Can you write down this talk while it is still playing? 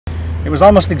It was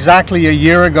almost exactly a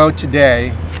year ago today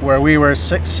where we were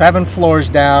 7 floors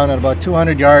down and about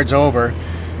 200 yards over,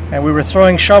 and we were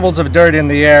throwing shovels of dirt in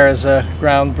the air as a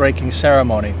groundbreaking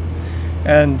ceremony.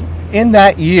 And in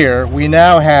that year, we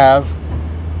now have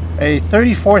a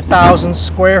 34,000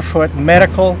 square foot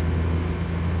medical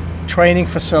training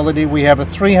facility. We have a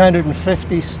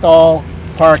 350 stall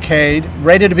parkade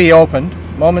ready to be opened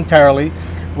momentarily.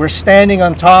 We're standing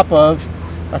on top of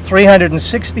a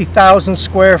 360,000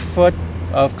 square foot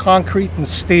of concrete and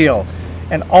steel.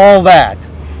 And all that,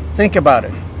 think about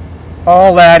it,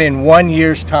 all that in 1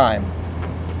 year's time.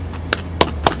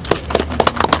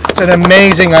 It's an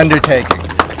amazing undertaking.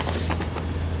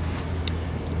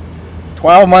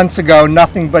 12 months ago,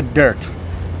 nothing but dirt.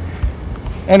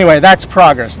 Anyway, that's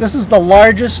progress. This is the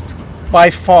largest, by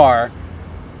far,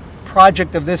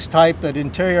 project of this type that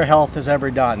Interior Health has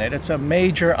ever done. It's a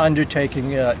major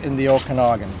undertaking in the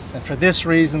Okanagan. And for this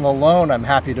reason alone, I'm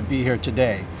happy to be here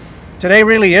today. Today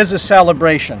really is a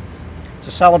celebration. It's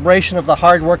a celebration of the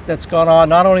hard work that's gone on,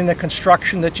 not only in the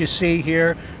construction that you see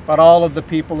here, but all of the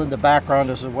people in the background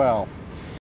as well.